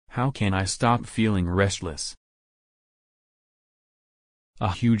How can I stop feeling restless?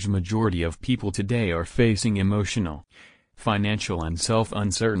 A huge majority of people today are facing emotional, financial and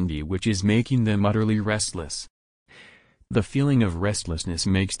self-uncertainty which is making them utterly restless. The feeling of restlessness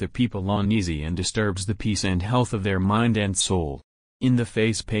makes the people uneasy and disturbs the peace and health of their mind and soul. In the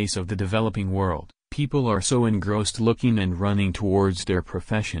fast pace of the developing world, people are so engrossed looking and running towards their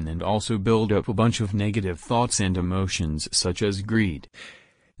profession and also build up a bunch of negative thoughts and emotions such as greed,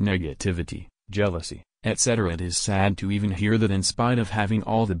 negativity, jealousy, etc. It is sad to even hear that in spite of having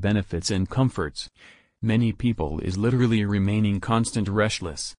all the benefits and comforts, many people is literally remaining constant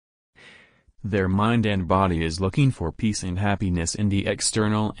restless. Their mind and body is looking for peace and happiness in the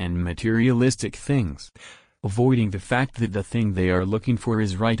external and materialistic things, avoiding the fact that the thing they are looking for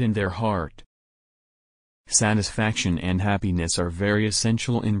is right in their heart. Satisfaction and happiness are very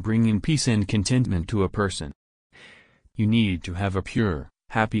essential in bringing peace and contentment to a person. You need to have a pure,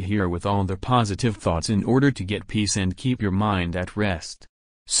 happy here with all the positive thoughts in order to get peace and keep your mind at rest.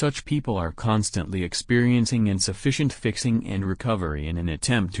 Such people are constantly experiencing insufficient fixing and recovery in an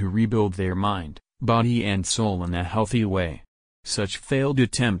attempt to rebuild their mind, body and soul in a healthy way. Such failed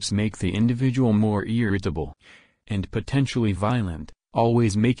attempts make the individual more irritable and potentially violent,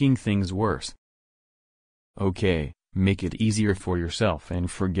 always making things worse. Okay, make it easier for yourself and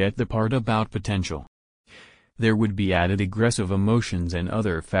forget the part about potential. There would be added aggressive emotions and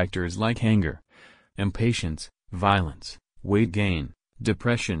other factors like anger, impatience, violence, weight gain,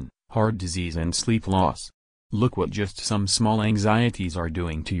 depression, heart disease and sleep loss. Look what just some small anxieties are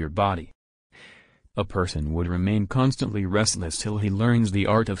doing to your body. A person would remain constantly restless till he learns the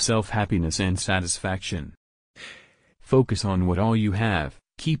art of self-happiness and satisfaction. Focus on what all you have,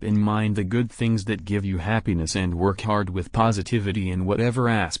 keep in mind the good things that give you happiness and work hard with positivity in whatever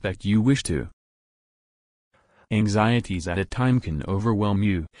aspect you wish to. Anxieties at a time can overwhelm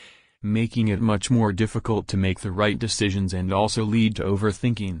you, making it much more difficult to make the right decisions and also lead to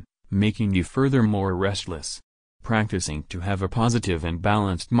overthinking, making you furthermore restless. Practicing to have a positive and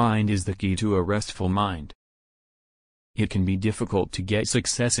balanced mind is the key to a restful mind. It can be difficult to get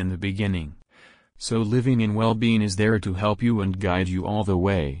success in the beginning, so living in well-being is there to help you and guide you all the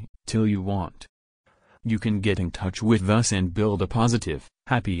way, till you want. You can get in touch with us and build a positive,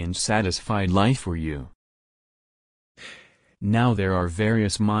 happy and satisfied life for you. Now there are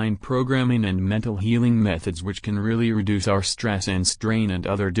various mind programming and mental healing methods which can really reduce our stress and strain and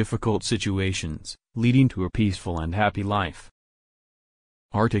other difficult situations, leading to a peaceful and happy life.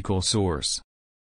 Article source: